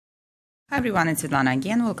Hi everyone, it's Svetlana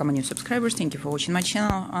again. Welcome new subscribers. Thank you for watching my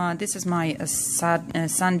channel. This is my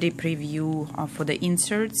Sunday preview for the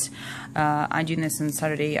inserts. I'm doing this on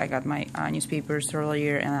Saturday. I got my newspapers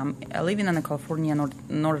earlier, and I'm living in California,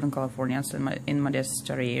 Northern California, so in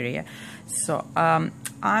Modesto area. So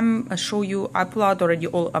I'm show you. I pull out already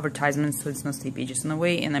all advertisements, so it's no sleep pages in the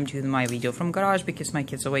way, and I'm doing my video from garage because my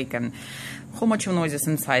kids awake and whole much of noises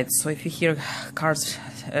inside. So if you hear cars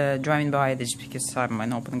driving by, this is because I'm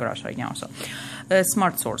in open garage right now. So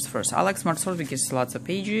Smart Source first. I like Smart Source because lots of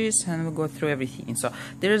pages and we'll go through everything. So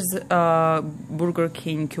there's Burger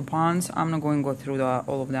King coupons. I'm not going to go through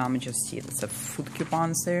all of them. I just see it's a food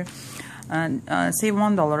coupons there. And save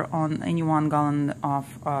 $1 on any 1 gallon of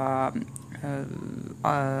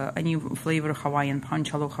any flavor Hawaiian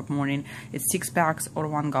Punch Aloha Morning. It's 6 packs or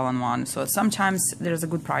 1 gallon one. So sometimes there's a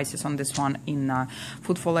good prices on this one in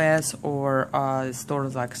Food for Less or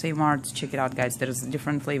stores like Save Mart. Check it out, guys. There's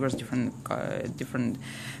different flavors, different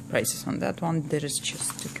prices on that one. There is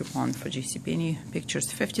just a coupon for JCPenney.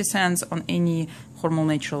 Pictures 50 cents on any Hormel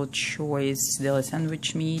Natural Choice deli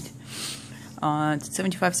sandwich meat.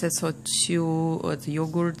 75 cents or 2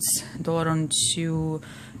 yogurts, $1 on 2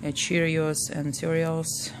 Cheerios and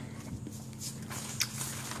cereals.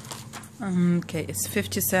 Okay, it's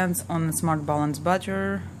 50 cents on Smart Balance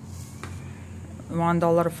butter,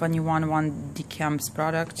 $1 for any one Decamps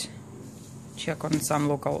product. Check on some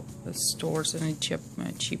local stores and cheap.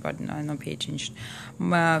 I don't pay attention.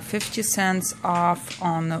 50 cents off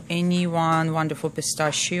on any one Wonderful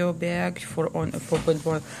Pistachio bag for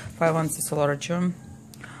 4.5 ounces larger.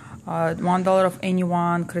 $1 of any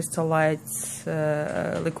one Crystal Lights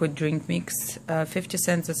liquid drink mix. 50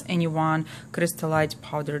 cents as any one Crystal Lights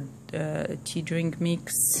powdered tea drink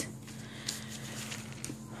mix.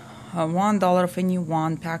 $1 of any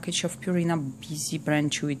one package of Purina Busy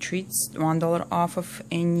brand chewy treats. $1 off of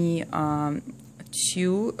any 2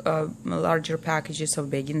 larger packages of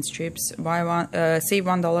bacon strips. Buy one, save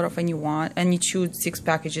 $1 of any 2 6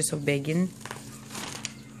 packages of bacon.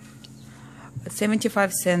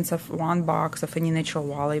 75 cents of 1 box of any Natural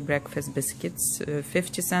Valley breakfast biscuits.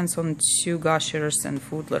 50 cents on 2 Gushers and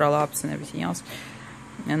food roll-ups and everything else.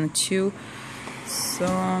 And 2. So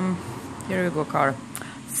here we go, car.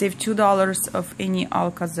 Save $2 of any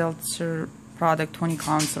Alka-Seltzer product 20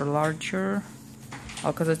 counts or larger.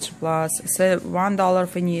 Alka-Seltzer Plus. Save $1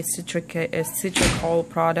 of any Citricol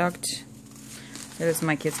product. There's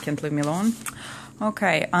my kids can't leave me alone.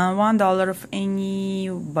 Okay, $1 of any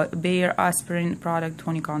Bayer aspirin product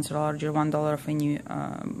 20 counts or larger. $1 of any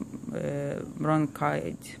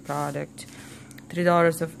bronchite product.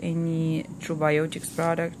 $3 of any Trubiotics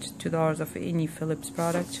product. $2 of any Philips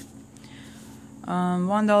product.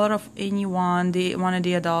 $1 of any one of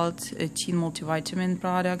the adult teen multivitamin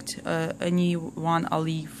product. Any one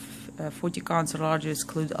Olive 40 counts or larger,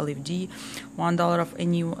 exclude Olive D. $1 of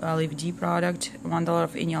any Olive D product. $1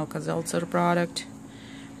 of any Alka-Seltzer product.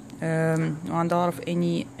 $1 of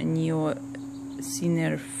any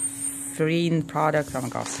Neosinephrine product. Oh my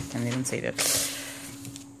gosh, I can't even say that.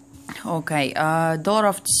 Okay, $1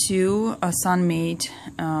 of 2 Sun-Made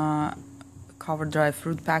covered dry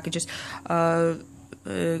fruit packages. Some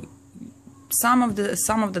of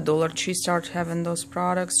the Dollar Tree start having those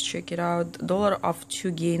products. Check it out. $1 of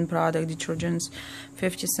 2 Gain product detergents.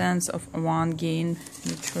 50 cents of 1 Gain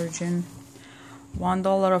detergent.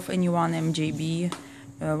 $1 of any one MJB.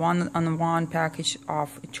 1 on 1 package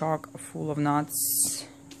of chalk full of nuts.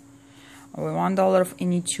 $1 of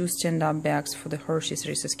any 2 stand-up bags for the Hershey's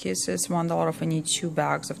Reese's Kisses. $1 of any 2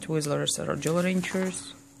 bags of Twizzlers or Jolly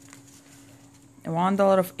Ranchers.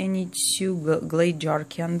 $1 of any 2 Glade jar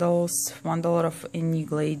candles. $1 of any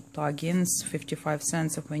Glade plugins. 55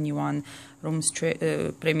 cents of any one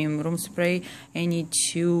premium room spray. Any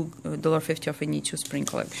 $2.50 of any 2 spring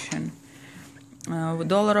collection.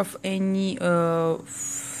 $1 of any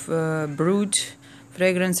Brood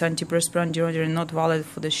fragrance antiperspirant deodorant not valid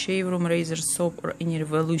for the shave room, razor, soap, or any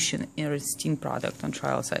Revolution Eristeen product on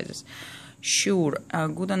trial sizes. Sure,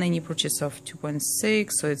 good on any purchase of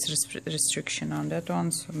 2.6, so it's restriction on that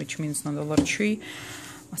one, so which means no Dollar Tree.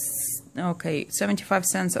 Okay, 75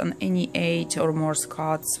 cents on any 8 or more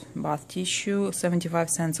Scott's bath tissue. 75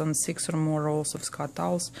 cents on 6 or more rolls of Scott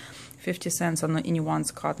towels. 50 cents on any 1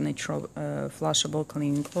 Scott Natural flushable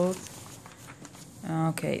cleaning cloth.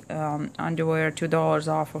 Okay, underwear, $2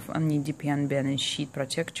 off of any DPN Ben sheet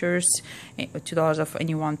protectors. $2 off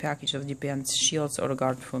any 1 package of DPN shields or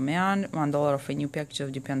guard for men. $1 off any package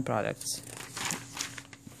of DPN products.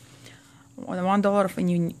 $1 off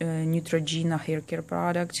any Neutrogena hair care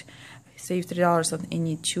product. Save $3 on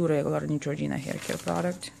any 2 regular Neutrogena hair care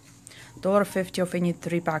product. $1.50 of any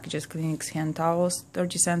 3 packages Kleenex hand towels,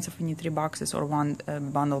 30 cents of any 3 boxes or 1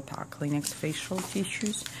 bundle pack Kleenex facial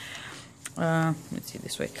tissues. Let's see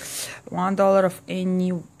this way. $1 of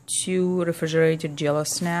any 2 refrigerated Jello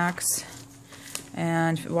snacks,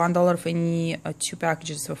 and $1 of any 2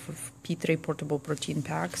 packages of P3 portable protein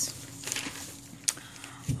packs.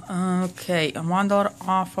 Okay, $1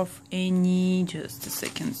 off of any, just a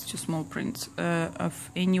second, it's too small print, of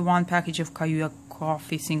any 1 package of Kauai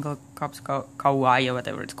coffee, single cups, Kauai,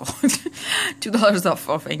 whatever it's called. $2 off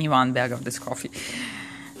of any 1 bag of this coffee.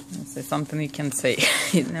 That's something you can say.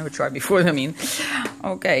 You never tried before, I mean.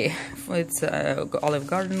 Okay, it's Olive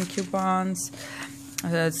Garden coupons.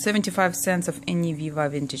 75 cents of any Viva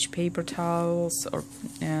vintage paper towels, or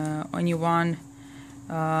any 1.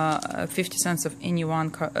 50 cents of any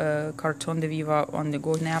 1 Carton de Viva on the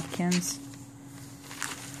go napkins.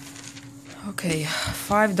 Okay,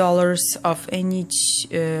 $5 of any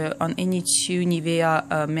on any 2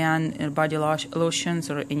 Nivea man body lotions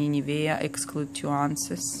or any Nivea, exclude 2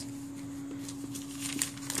 ounces.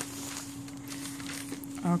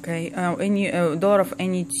 Okay, any $1 of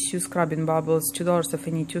any 2 scrubbing bubbles, $2 of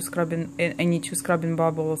any 2 scrubbing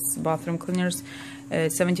bubbles bathroom cleaners,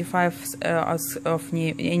 75 of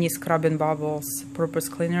any scrubbing bubbles purpose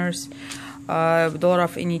cleaners, $1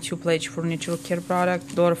 of any 2 Pledge furniture care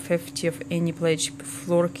product, $1.50 of any Pledge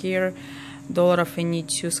floor care, $1 of any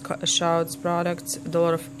 2 Shouts products,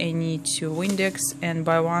 $1 of any 2 Windex, and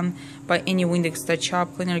buy any Windex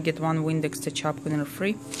touch-up cleaner, get 1 Windex touch-up cleaner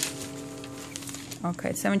free.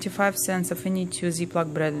 Okay, 75 cents of any 2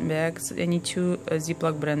 Ziploc brand bags, any 2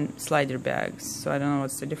 Ziploc brand slider bags. So I don't know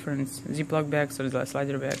what's the difference, Ziploc bags or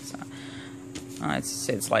slider bags. It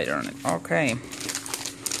said slider on it. Okay,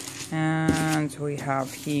 and we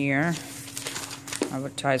have here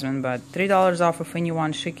advertisement, but $3 off of any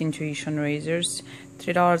 1 Chic Intuition razors,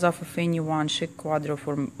 $3 off of any 1 Chic Quadro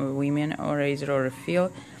for women or razor or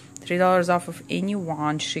refill, $3 off of any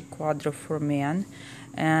 1 Chic Quadro for men,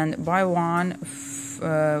 and buy one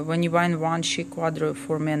when you buy 1 Chic Quadro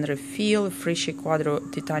for men refill, free Chic Quadro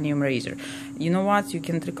titanium razor. You know what, you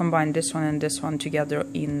can combine this one and this one together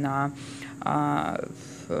in I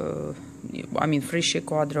mean free Chic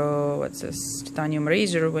Quadro, what's this, titanium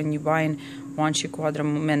razor, when you buy 1 Chic Quadro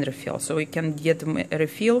men refill. So we can get a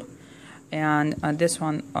refill and this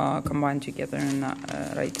one combined together in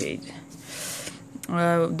Rite Aid.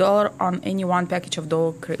 $1 on any 1 package of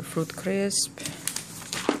Dole Fruit Crisp,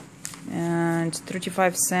 and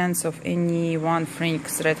 35 cents of any 1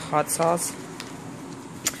 Frank's Red Hot sauce.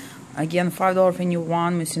 Again, $5 for any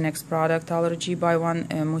 1 Mucinex product allergy. Buy 1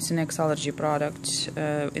 Mucinex allergy product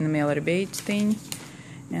in the mail rebate thing.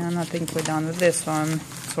 And I think we're done with this one.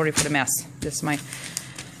 Sorry for the mess. This is my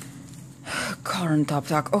current top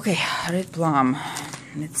talk. Okay, Red Plum.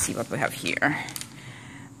 Let's see what we have here.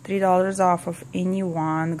 $3 off of any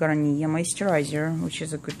 1 Garnier moisturizer, which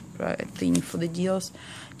is a good thing for the deals.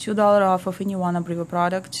 $2 off of any 1 Abreva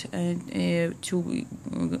product, 2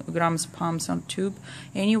 grams pumps on tube.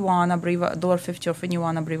 Any 1 Abreva, $1.50 of any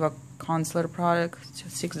 1 Abreva concealer product,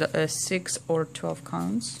 6 or 12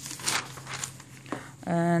 counts.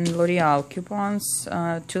 And L'Oreal coupons,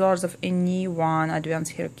 $2 of any 1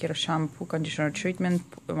 Advanced Hair Care shampoo, conditioner treatment,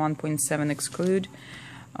 1.7 exclude.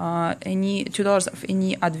 Any $2 of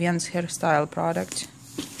any Advanced Hairstyle product.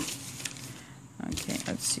 Okay,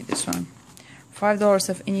 let's see this one. $5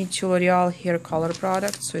 of any 2 L'Oreal hair color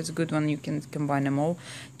products, so it's a good one, you can combine them all.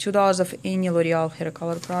 $2 of any L'Oreal hair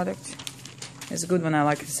color product. It's a good one, I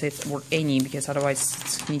like to say the word any, because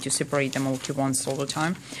otherwise you need to separate them all coupons all the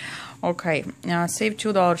time. Okay, save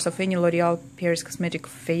 $2 of any L'Oreal Paris Cosmetic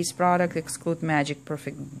face product, exclude Magic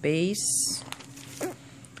Perfect Base.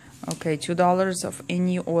 Okay, $2 of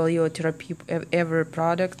any oleotherapy ever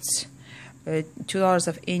products, $2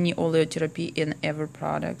 of any oleotherapy in ever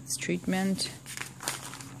products treatment,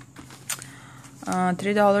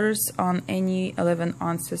 $3 on any 11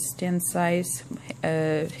 ounces 10 size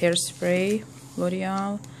hairspray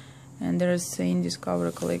L'Oreal, and there's saying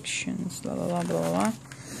Discover collections, blah blah blah blah blah.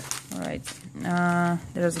 All right,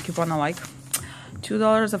 there's a coupon I like.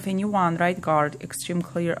 $2 of any 1 Right Guard Extreme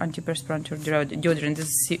Clear Antiperspirant deodorant. This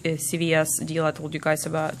is CVS deal I told you guys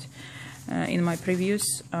about in my previews.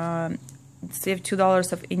 Save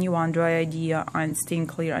 $2 of any 1 Dry Idea and Stain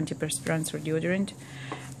Clear Antiperspirant or deodorant.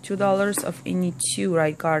 $2 of any 2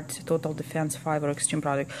 Right Guard Total Defense 5 or Extreme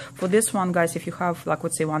product. For this one, guys, if you have, like,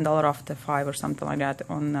 let's say $1 off the 5 or something like that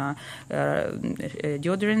on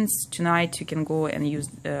deodorants, tonight you can go and use,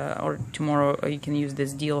 or tomorrow you can use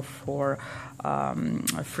this deal for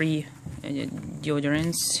free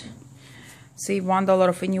deodorants. Save $1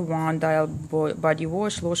 of any one dial body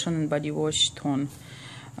wash, lotion, and body wash tone.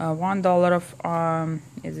 $1 of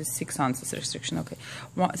is it 6 ounces restriction? Okay,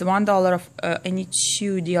 $1 of any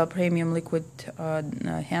 2 DL premium liquid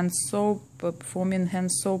hand soap, foaming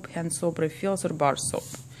hand soap refills, or bar soap.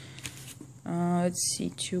 Let's see,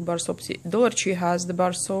 2 bar soaps. Dollar Tree has the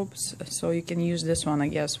bar soaps, so you can use this one, I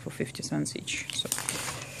guess, for 50 cents each. So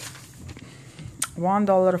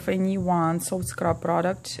 $1 of any one soap scrub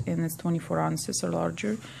product, and it's 24 ounces or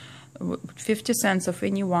larger. 50 cents of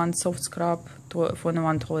any one soft scrub for the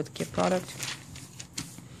one toilet care product.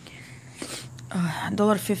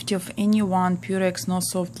 $1.50 of any one Purex no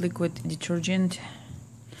soft liquid detergent.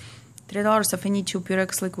 $3 of any 2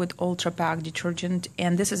 Purex liquid ultra pack detergent.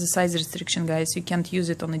 And this is a size restriction, guys. You can't use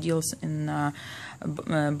it on the deals in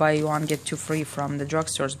buy one get 2 free from the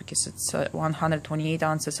drugstores, because it's 128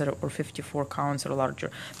 ounces or 54 counts or larger.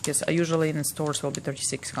 Because usually in the stores will be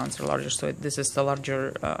 36 counts or larger. So this is the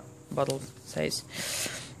larger bottle size.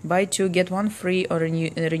 Buy 2 get 1 free or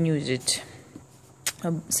renews it.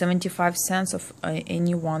 75 cents of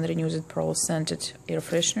any one Renews It Pearl scented air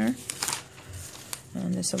freshener.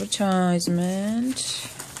 And this advertisement.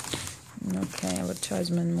 Okay,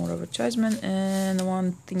 advertisement, more advertisement. And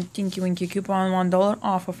one Tinky Winky coupon, $1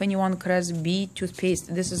 off of any one Crest B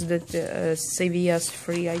toothpaste. This is the CVS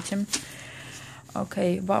free item.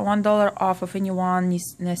 Okay, but $1 off of any one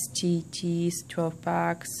Nestea teas 12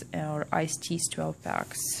 packs or iced teas 12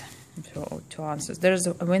 packs. So 2 ounces. There's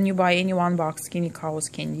when you buy any one box Skinny Cows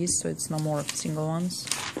candies, so it's no more single ones.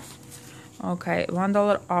 Okay,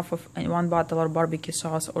 $1 off of 1 bottle or barbecue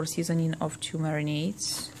sauce or seasoning of 2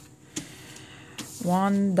 marinades.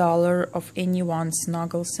 $1 of any one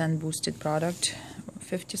Snuggle Scent Boosted product.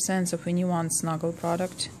 50 cents of any one Snuggle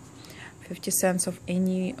product. 50 cents of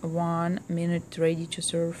any 1 minute ready to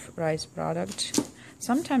serve rice product.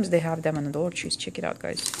 Sometimes they have them in the Dollar Tree. Check it out,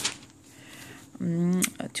 guys.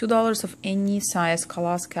 $2 of any size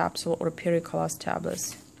Colossus capsule or Pericolous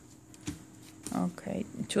tablets. Okay,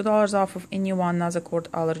 $2 off of any one Nasacort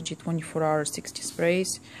Allergy 24 hours 60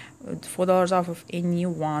 sprays. $4 off of any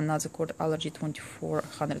one Nasacort Allergy 24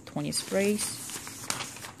 120 sprays.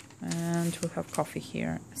 And we have coffee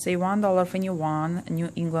here. Say $1 of any one New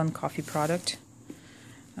England coffee product.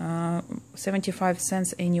 75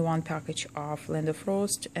 cents any one package of Land of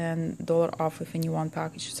Frost, and $1 off of any one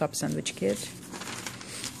package sub sandwich kit.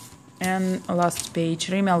 And last page,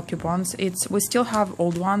 Rimmel coupons. We still have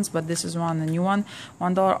old ones, but this is a new one.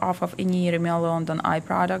 $1 off of any Rimmel London eye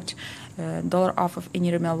product. $1 off of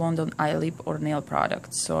any Rimmel London eye, lip, or nail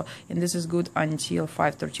product. So, and this is good until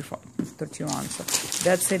 5:31. So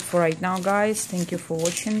that's it for right now, guys. Thank you for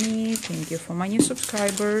watching me. Thank you for my new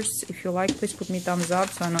subscribers. If you like, please put me thumbs up,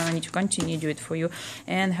 so I know I need to continue do it for you.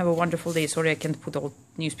 And have a wonderful day. Sorry I can't put all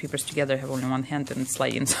newspapers together. I have only one hand and it's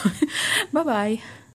sliding. So bye bye.